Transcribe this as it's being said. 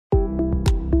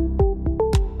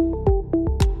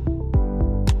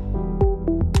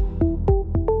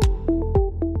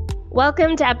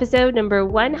Welcome to episode number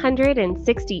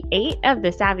 168 of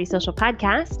the Savvy Social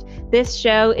Podcast. This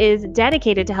show is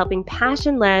dedicated to helping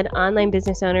passion-led online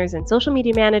business owners and social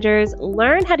media managers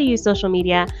learn how to use social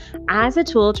media as a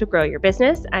tool to grow your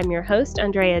business. I'm your host,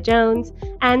 Andrea Jones,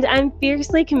 and I'm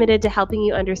fiercely committed to helping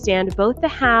you understand both the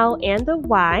how and the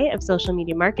why of social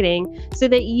media marketing so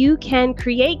that you can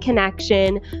create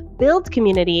connection, build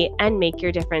community, and make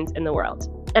your difference in the world.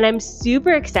 And I'm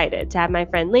super excited to have my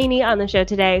friend Lainey on the show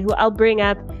today, who I'll bring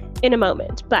up in a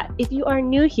moment. But if you are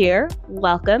new here,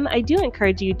 welcome. I do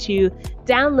encourage you to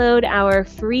download our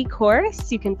free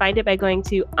course. You can find it by going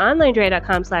to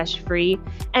onlineandrea.com/free.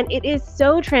 And it is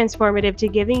so transformative to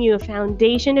giving you a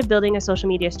foundation of building a social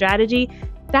media strategy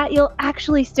that you'll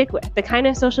actually stick with, the kind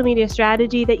of social media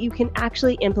strategy that you can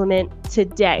actually implement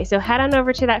today. So head on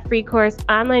over to that free course,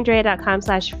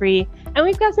 onlineandrea.com/free. And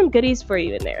we've got some goodies for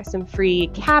you in there, some free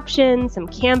captions, some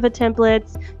Canva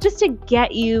templates, just to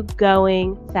get you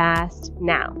going fast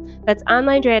now. That's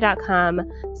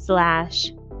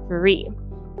onlineandrea.com/free.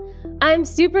 I'm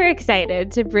super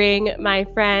excited to bring my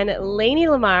friend Lainey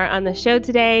Lamar on the show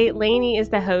today. Lainey is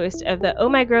the host of the Oh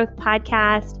My Growth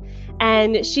podcast,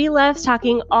 and she loves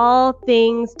talking all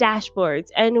things dashboards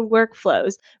and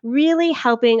workflows, really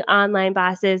helping online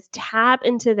bosses tap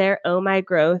into their Oh My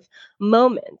Growth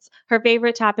moments. Her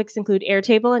favorite topics include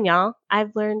Airtable, and y'all,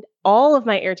 I've learned all of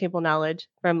my Airtable knowledge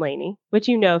from Lainey, which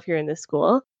you know if you're in this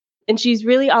school. And she's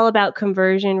really all about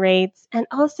conversion rates and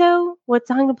also what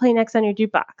song to play next on your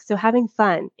jukebox. So having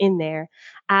fun in there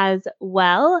as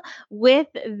well. With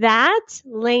that,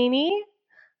 Lainey,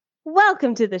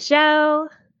 welcome to the show.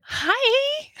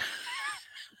 Hi.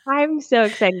 I'm so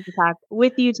excited to talk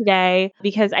with you today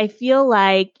because I feel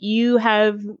like you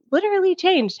have literally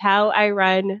changed how I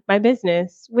run my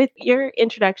business with your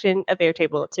introduction of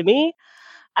Airtable to me.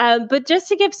 But just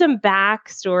to give some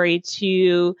backstory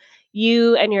to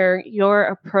you and your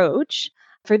approach,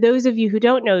 for those of you who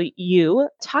don't know you,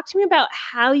 talk to me about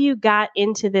how you got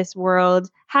into this world.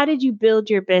 How did you build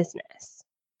your business?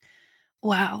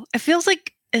 Wow. It feels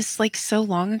like it's like so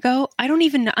long ago. I don't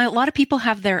even know. A lot of people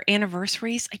have their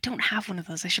anniversaries. I don't have one of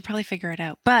those. I should probably figure it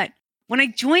out. But when I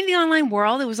joined the online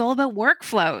world, it was all about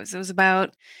workflows. It was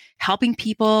about helping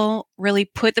people really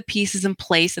put the pieces in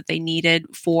place that they needed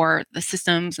for the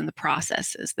systems and the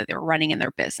processes that they were running in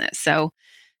their business. So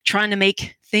trying to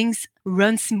make things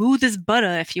run smooth as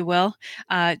butter, if you will.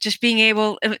 Just being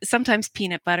able, sometimes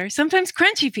peanut butter, sometimes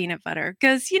crunchy peanut butter,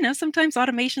 because, sometimes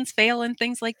automations fail and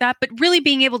things like that. But really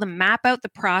being able to map out the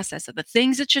process of the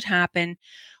things that should happen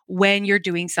when you're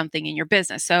doing something in your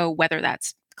business. So whether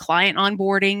that's client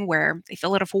onboarding, where they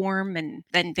fill out a form and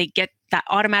then they get that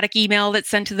automatic email that's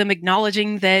sent to them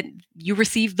acknowledging that you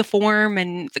received the form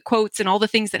and the quotes and all the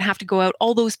things that have to go out,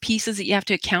 all those pieces that you have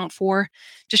to account for,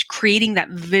 just creating that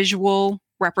visual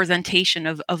representation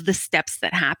of the steps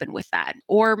that happen with that.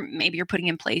 Or maybe you're putting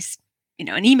in place,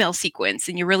 an email sequence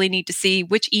and you really need to see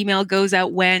which email goes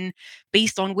out when,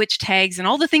 based on which tags and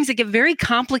all the things that get very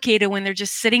complicated when they're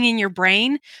just sitting in your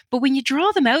brain. But when you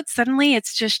draw them out, suddenly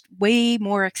it's just way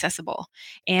more accessible.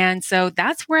 And so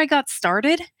that's where I got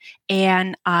started.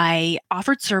 And I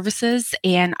offered services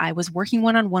and I was working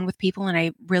one-on-one with people. And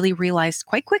I really realized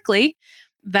quite quickly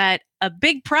that a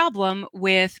big problem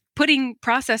with putting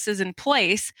processes in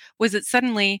place was that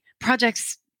suddenly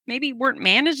projects maybe weren't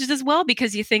managed as well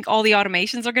because you think all the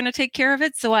automations are going to take care of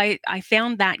it. So I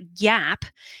found that gap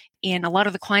in a lot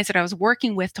of the clients that I was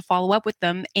working with to follow up with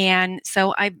them. And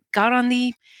so I got on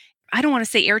I don't want to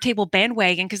say Airtable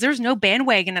bandwagon because there's no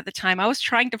bandwagon at the time. I was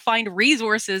trying to find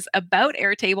resources about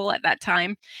Airtable at that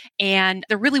time, and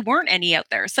there really weren't any out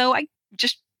there. So I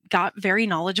just got very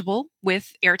knowledgeable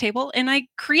with Airtable and I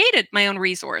created my own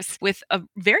resource with a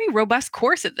very robust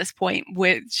course at this point,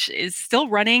 which is still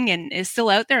running and is still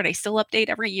out there and I still update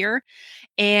every year.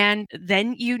 And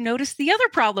then you notice the other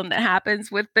problem that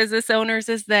happens with business owners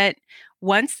is that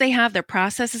once they have their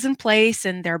processes in place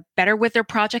and they're better with their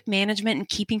project management and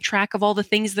keeping track of all the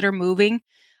things that are moving,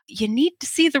 you need to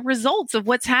see the results of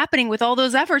what's happening with all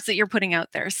those efforts that you're putting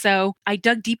out there. So I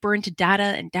dug deeper into data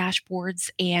and dashboards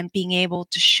and being able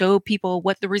to show people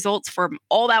what the results from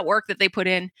all that work that they put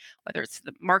in, whether it's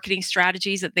the marketing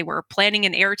strategies that they were planning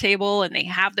in Airtable and they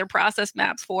have their process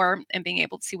maps for, and being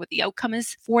able to see what the outcome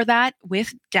is for that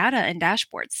with data and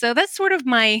dashboards. So that's sort of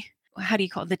my, how do you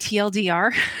call it, the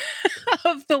TLDR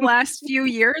of the last few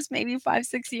years, maybe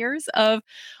 5-6 years of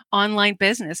online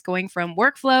business, going from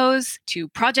workflows to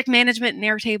project management in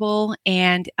Airtable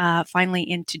and finally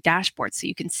into dashboards so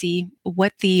you can see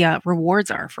what the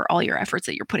rewards are for all your efforts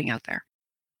that you're putting out there.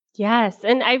 Yes.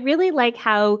 And I really like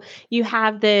how you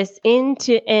have this end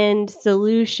to end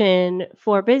solution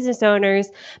for business owners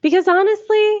because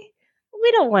honestly,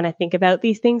 we don't want to think about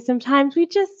these things sometimes. We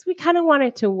kind of want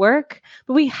it to work,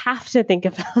 but we have to think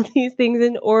about these things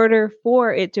in order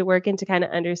for it to work and to kind of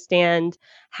understand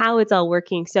how it's all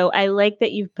working. So I like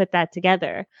that you've put that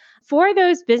together. For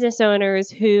those business owners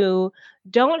who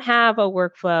don't have a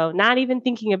workflow, not even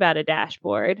thinking about a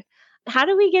dashboard, how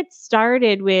do we get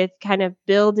started with kind of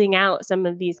building out some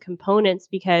of these components?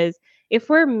 Because if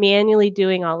we're manually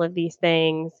doing all of these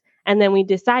things and then we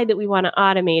decide that we want to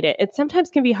automate it, it sometimes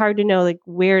can be hard to know like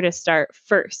where to start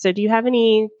first. So do you have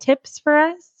any tips for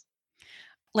us?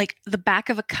 Like the back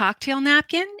of a cocktail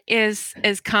napkin is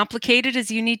as complicated as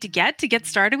you need to get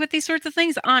started with these sorts of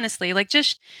things. Honestly, like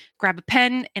just grab a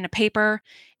pen and a paper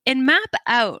and map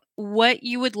out what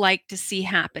you would like to see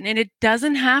happen. And it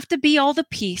doesn't have to be all the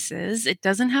pieces. It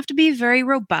doesn't have to be very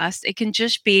robust. It can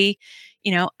just be,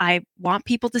 I want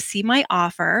people to see my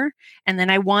offer, and then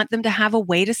I want them to have a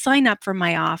way to sign up for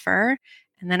my offer.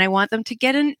 And then I want them to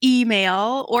get an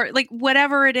email or like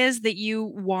whatever it is that you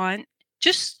want.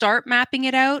 Just start mapping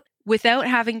it out without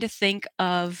having to think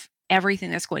of everything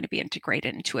that's going to be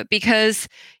integrated into it, because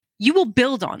you will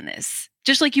build on this.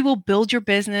 Just like you will build your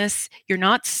business, you're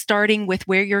not starting with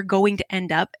where you're going to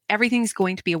end up. Everything's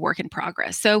going to be a work in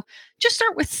progress. So just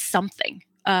start with something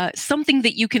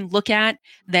that you can look at,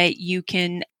 that you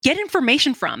can get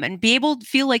information from and be able to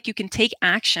feel like you can take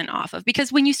action off of.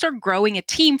 Because when you start growing a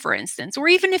team, for instance, or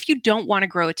even if you don't want to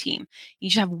grow a team, you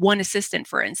just have one assistant,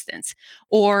 for instance,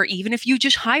 or even if you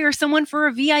just hire someone for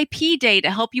a VIP day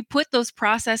to help you put those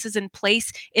processes in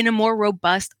place in a more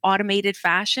robust, automated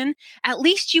fashion, at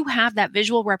least you have that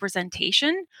visual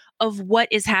representation of what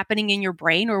is happening in your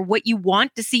brain or what you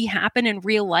want to see happen in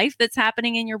real life that's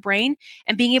happening in your brain,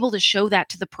 and being able to show that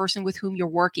to the person with whom you're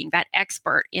working, that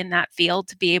expert in that field,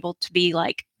 to be able to be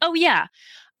like, oh yeah,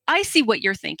 I see what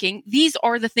you're thinking. These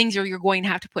are the things you're going to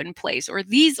have to put in place, or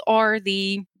these are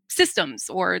the systems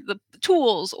or the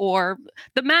tools or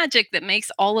the magic that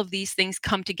makes all of these things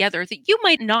come together that you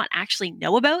might not actually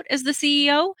know about as the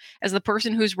CEO, as the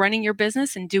person who's running your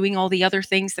business and doing all the other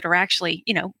things that are actually,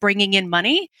 bringing in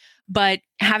money. But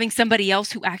having somebody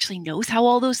else who actually knows how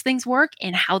all those things work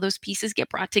and how those pieces get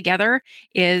brought together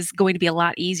is going to be a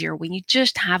lot easier when you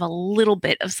just have a little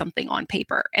bit of something on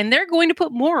paper. And they're going to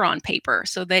put more on paper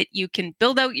so that you can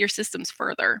build out your systems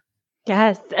further.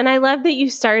 Yes. And I love that you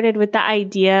started with the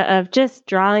idea of just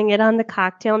drawing it on the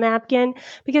cocktail napkin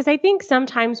because I think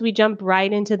sometimes we jump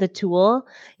right into the tool.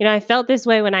 I felt this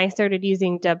way when I started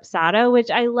using Dubsado, which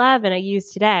I love and I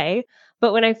use today.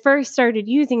 But when I first started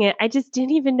using it, I just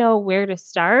didn't even know where to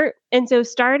start. And so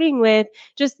starting with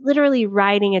just literally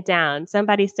writing it down.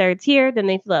 Somebody starts here, then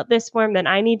they fill out this form, then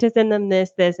I need to send them this,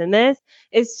 this, and this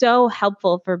is so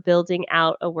helpful for building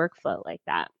out a workflow like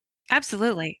that.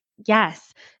 Absolutely.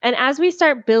 Yes. And as we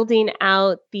start building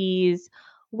out these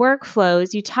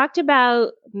workflows, you talked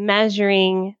about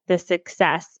measuring the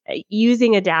success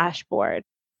using a dashboard.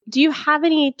 Do you have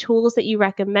any tools that you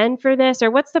recommend for this, or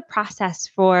what's the process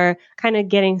for kind of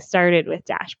getting started with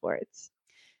dashboards?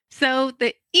 So,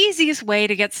 the easiest way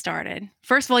to get started,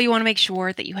 first of all, you want to make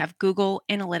sure that you have Google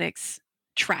Analytics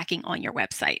tracking on your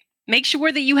website. Make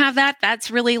sure that you have that.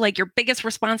 That's really like your biggest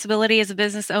responsibility as a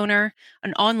business owner,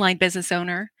 an online business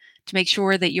owner, to make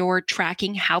sure that you're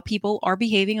tracking how people are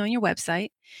behaving on your website.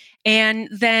 And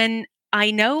then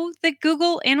I know that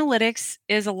Google Analytics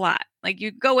is a lot. Like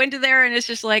you go into there and it's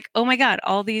just like, oh my God,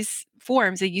 all these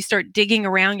forms that you start digging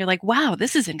around. You're like, wow,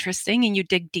 this is interesting. And you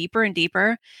dig deeper and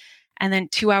deeper. And then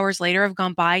 2 hours later have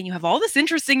gone by and you have all this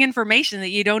interesting information that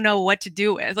you don't know what to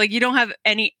do with. Like you don't have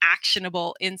any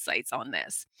actionable insights on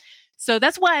this. So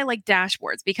that's why I like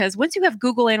dashboards, because once you have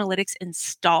Google Analytics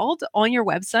installed on your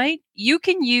website, you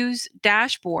can use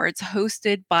dashboards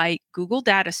hosted by Google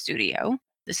Data Studio.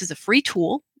 This is a free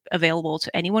tool available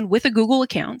to anyone with a Google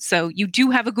account. So you do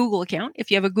have a Google account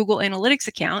if you have a Google Analytics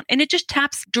account, and it just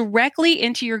taps directly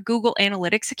into your Google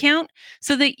Analytics account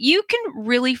so that you can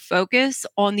really focus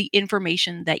on the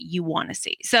information that you want to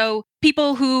see. So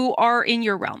people who are in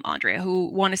your realm, Andrea,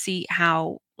 who want to see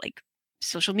how like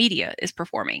social media is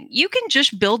performing, you can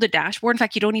just build a dashboard. In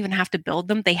fact, you don't even have to build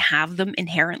them. They have them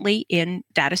inherently in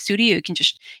Data Studio. You can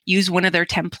just use one of their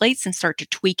templates and start to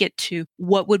tweak it to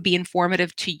what would be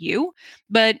informative to you.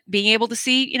 But being able to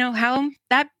see, how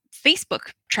that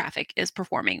Facebook traffic is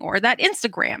performing or that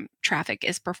Instagram traffic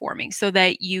is performing, so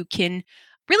that you can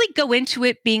really go into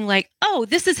it being like, oh,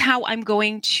 this is how I'm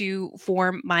going to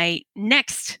form my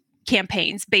next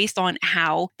campaigns based on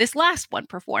how this last one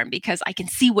performed, because I can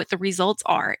see what the results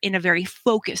are in a very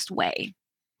focused way.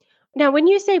 Now, when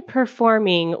you say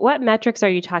performing, what metrics are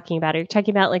you talking about? Are you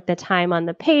talking about like the time on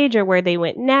the page or where they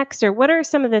went next? Or what are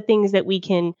some of the things that we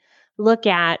can look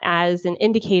at as an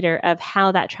indicator of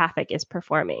how that traffic is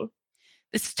performing?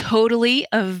 It's totally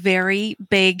a very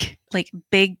big, like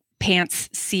big pants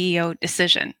CEO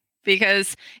decision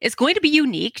because it's going to be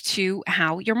unique to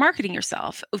how you're marketing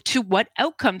yourself. To what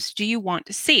outcomes do you want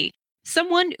to see?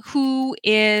 Someone who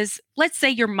is, let's say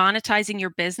you're monetizing your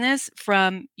business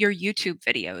from your YouTube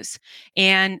videos.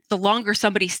 And the longer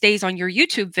somebody stays on your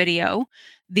YouTube video,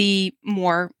 the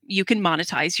more you can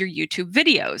monetize your YouTube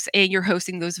videos. And you're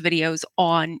hosting those videos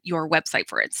on your website,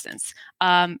 for instance.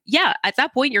 Yeah, at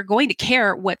that point, you're going to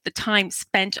care what the time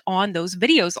spent on those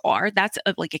videos are. That's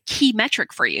like a key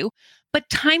metric for you. But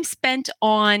time spent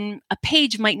on a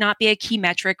page might not be a key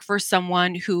metric for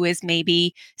someone who is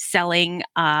maybe selling,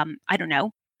 I don't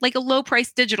know, like a low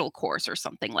price digital course or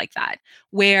something like that,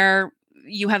 where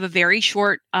you have a very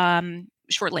short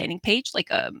landing page, like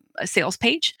a sales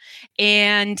page,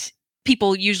 and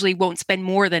people usually won't spend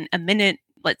more than a minute,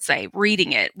 let's say,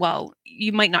 reading it. Well,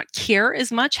 you might not care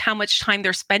as much how much time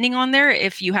they're spending on there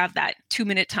if you have that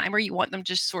 2-minute timer. You want them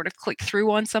just sort of click through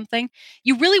on something.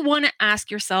 You really want to ask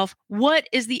yourself, what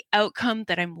is the outcome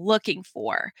that I'm looking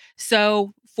for?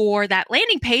 So for that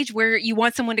landing page where you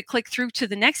want someone to click through to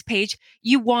the next page,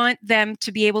 you want them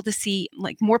to be able to see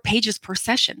like more pages per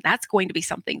session. That's going to be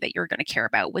something that you're going to care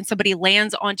about. When somebody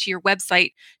lands onto your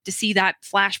website to see that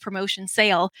flash promotion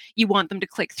sale, you want them to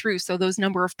click through. So those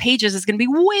number of pages is going to be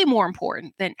way more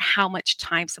important than how much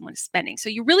time someone is spending. So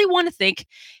you really want to think,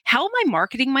 how am I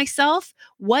marketing myself?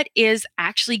 What is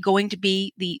actually going to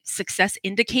be the success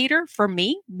indicator for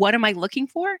me? What am I looking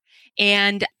for?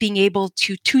 And being able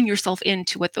to tune yourself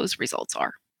into what those results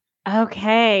are.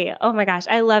 Okay. Oh my gosh.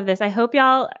 I love this. I hope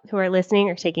y'all who are listening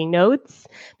are taking notes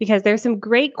because there's some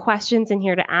great questions in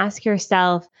here to ask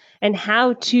yourself and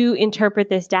how to interpret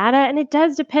this data. And it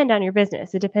does depend on your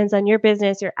business. It depends on your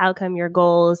business, your outcome, your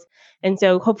goals. And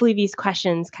so hopefully these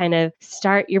questions kind of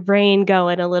start your brain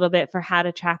going a little bit for how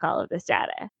to track all of this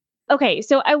data. Okay.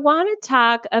 So I want to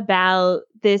talk about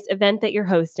this event that you're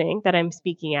hosting that I'm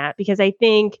speaking at because I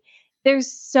think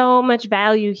there's so much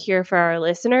value here for our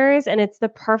listeners, and it's the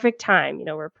perfect time.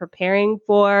 We're preparing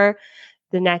for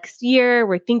the next year.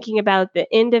 We're thinking about the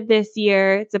end of this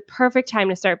year. It's a perfect time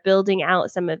to start building out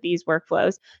some of these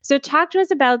workflows. So talk to us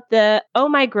about the Oh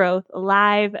My Growth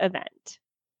live event.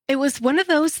 It was one of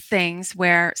those things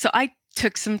where, so I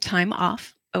took some time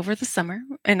off over the summer,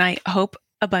 and I hope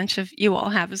a bunch of you all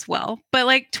have as well. But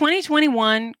like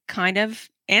 2021 kind of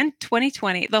and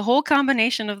 2020, the whole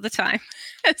combination of the time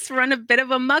has run a bit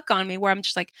of a muck on me where I'm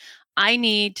just like, I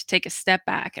need to take a step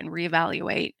back and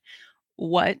reevaluate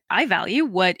what I value,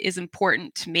 what is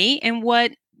important to me, and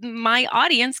what my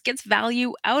audience gets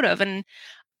value out of. And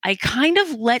I kind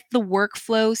of let the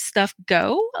workflow stuff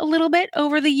go a little bit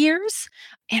over the years,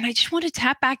 and I just want to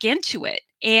tap back into it.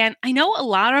 And I know a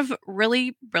lot of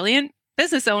really brilliant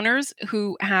business owners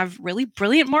who have really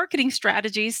brilliant marketing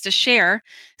strategies to share,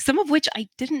 some of which I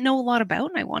didn't know a lot about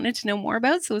and I wanted to know more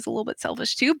about. So it was a little bit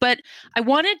selfish too, but I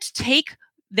wanted to take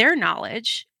their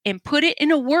knowledge and put it in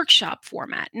a workshop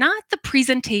format, not the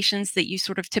presentations that you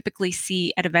sort of typically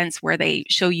see at events where they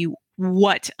show you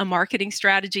what a marketing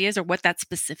strategy is or what that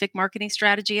specific marketing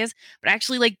strategy is, but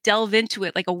actually like delve into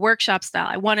it like a workshop style.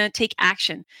 I want to take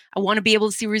action. I want to be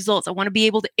able to see results. I want to be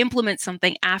able to implement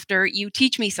something after you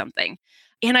teach me something.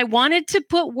 And I wanted to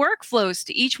put workflows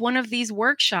to each one of these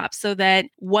workshops so that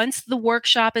once the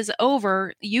workshop is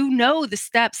over, you know the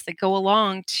steps that go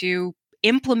along to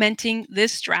implementing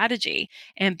this strategy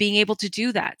and being able to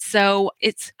do that. So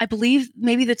it's, I believe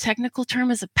maybe the technical term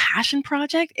is a passion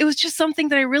project. It was just something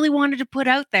that I really wanted to put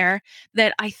out there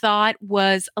that I thought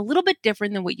was a little bit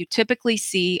different than what you typically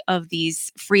see of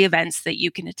these free events that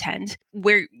you can attend,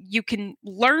 where you can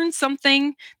learn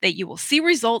something that you will see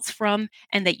results from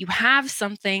and that you have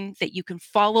something that you can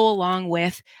follow along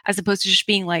with, as opposed to just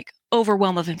being like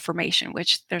overwhelm of information,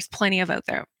 which there's plenty of out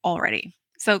there already.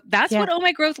 So that's what Oh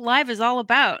My Growth Live is all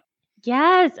about.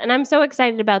 Yes. And I'm so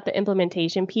excited about the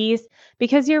implementation piece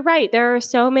because you're right. There are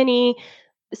so many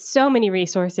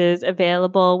resources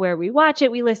available where we watch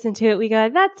it, we listen to it, we go,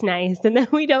 that's nice. And then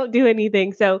we don't do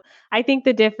anything. So I think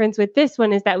the difference with this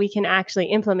one is that we can actually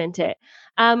implement it.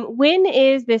 When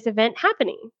is this event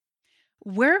happening?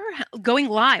 We're going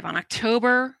live on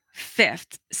October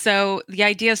 5th. So the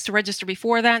idea is to register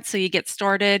before that. So you get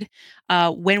started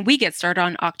when we get started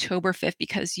on October 5th,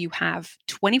 because you have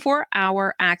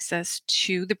 24-hour access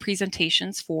to the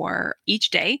presentations for each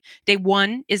day. Day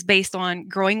 1 is based on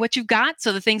growing what you've got.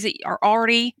 So the things that are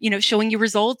already, showing you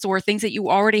results, or things that you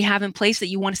already have in place that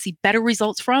you want to see better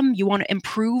results from. You want to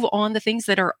improve on the things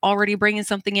that are already bringing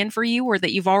something in for you, or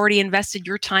that you've already invested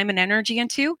your time and energy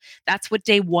into. That's what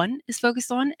day 1 is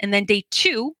focused on. And then day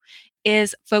 2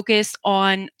 is focused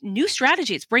on new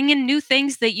strategies, bring in new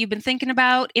things that you've been thinking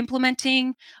about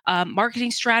implementing,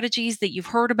 marketing strategies that you've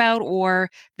heard about, or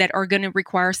that are going to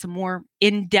require some more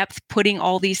in-depth putting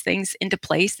all these things into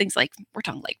place. Things like, we're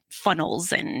talking like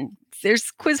funnels, and there's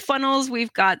quiz funnels.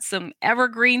 We've got some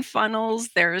evergreen funnels.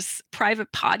 There's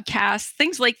private podcasts,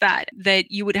 things like that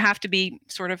you would have to be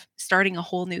sort of starting a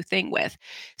whole new thing with.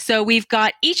 So we've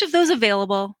got each of those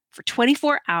available for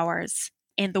 24 hours.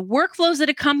 And the workflows that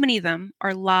accompany them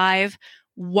are live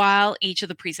while each of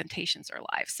the presentations are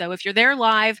live. So if you're there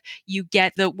live, you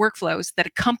get the workflows that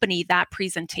accompany that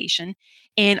presentation.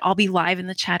 And I'll be live in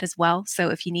the chat as well. So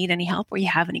if you need any help or you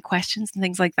have any questions and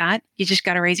things like that, you just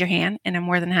got to raise your hand, and I'm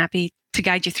more than happy to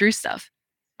guide you through stuff.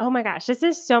 Oh my gosh, this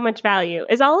is so much value.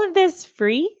 Is all of this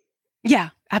free? Yeah,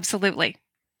 absolutely.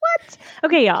 What?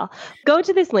 Okay, y'all, go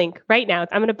to this link right now.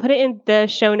 I'm going to put it in the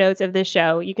show notes of this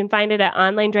show. You can find it at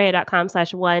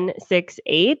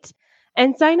onlinedrea.com/168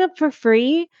 and sign up for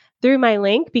free through my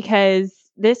link, because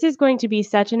this is going to be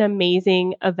such an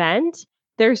amazing event.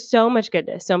 There's so much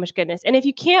goodness, so much goodness. And if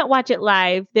you can't watch it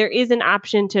live, there is an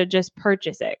option to just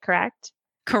purchase it, correct?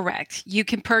 Correct. You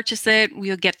can purchase it.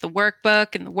 We'll get the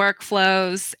workbook and the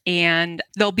workflows, and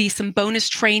there'll be some bonus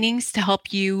trainings to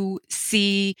help you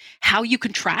see how you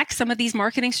can track some of these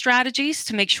marketing strategies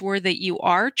to make sure that you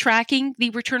are tracking the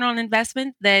return on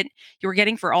investment that you're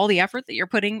getting for all the effort that you're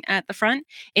putting at the front.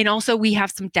 And also, we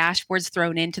have some dashboards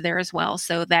thrown into there as well,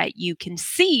 so that you can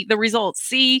see the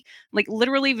results,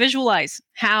 literally visualize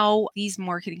how these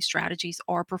marketing strategies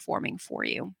are performing for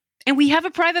you. And we have a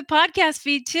private podcast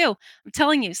feed too. I'm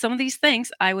telling you, some of these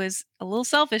things I was a little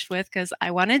selfish with, because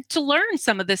I wanted to learn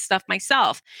some of this stuff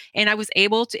myself. And I was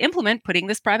able to implement putting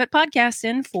this private podcast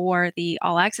in for the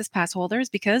All Access Pass holders,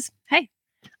 because, hey,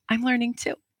 I'm learning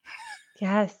too.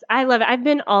 Yes, I love it. I've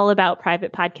been all about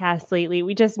private podcasts lately.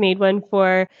 We just made one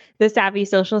for the Savvy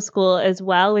Social School as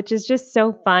well, which is just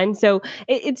so fun. So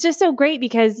it's just so great,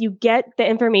 because you get the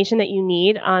information that you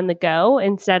need on the go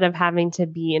instead of having to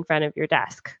be in front of your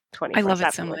desk 24/7. I love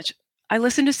it so much. I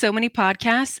listen to so many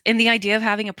podcasts, and the idea of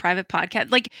having a private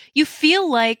podcast, you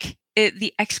feel like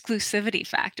the exclusivity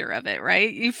factor of it,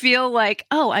 right? You feel like,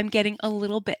 oh, I'm getting a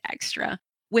little bit extra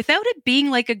without it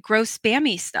being like a gross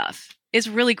spammy stuff. Is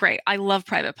really great. I love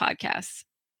private podcasts.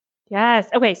 Yes.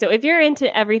 Okay. So if you're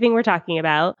into everything we're talking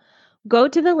about, go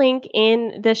to the link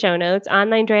in the show notes,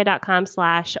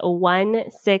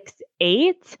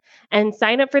 onlinedrea.com/168, and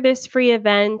sign up for this free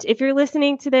event. If you're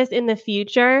listening to this in the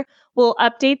future, we'll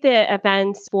update the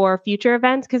events for future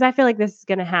events, because I feel like this is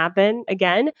going to happen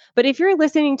again. But if you're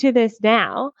listening to this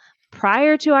now,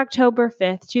 prior to October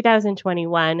 5th,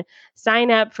 2021,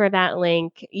 sign up for that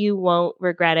link. You won't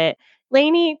regret it.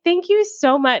 Lainey, thank you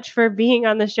so much for being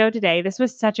on the show today. This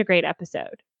was such a great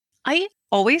episode. I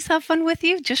always have fun with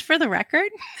you, just for the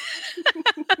record.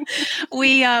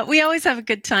 We always have a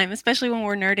good time, especially when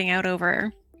we're nerding out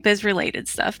over biz-related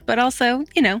stuff, but also,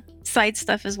 side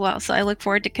stuff as well. So I look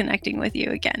forward to connecting with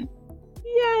you again.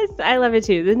 Yes, I love it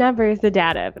too. The numbers, the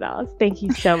data of it all. Thank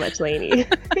you so much, Lainey.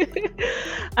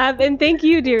 And thank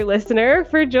you, dear listener,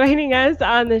 for joining us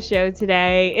on the show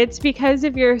today. It's because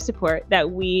of your support that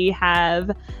we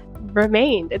have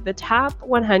remained at the top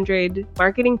 100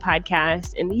 marketing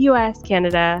podcasts in the US,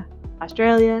 Canada,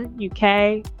 Australia,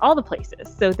 UK, all the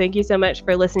places. So thank you so much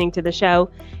for listening to the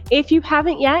show. If you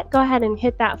haven't yet, go ahead and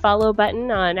hit that follow button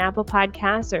on Apple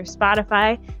Podcasts or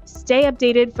Spotify. Stay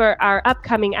updated for our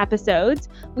upcoming episodes.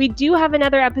 We do have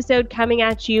another episode coming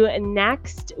at you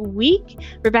next week.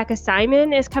 Rebecca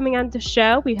Simon is coming on the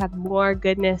show. We have more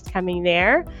goodness coming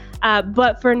there.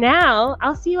 But for now,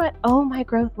 I'll see you at Oh My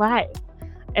Growth Live.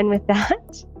 And with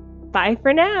that, bye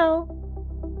for now.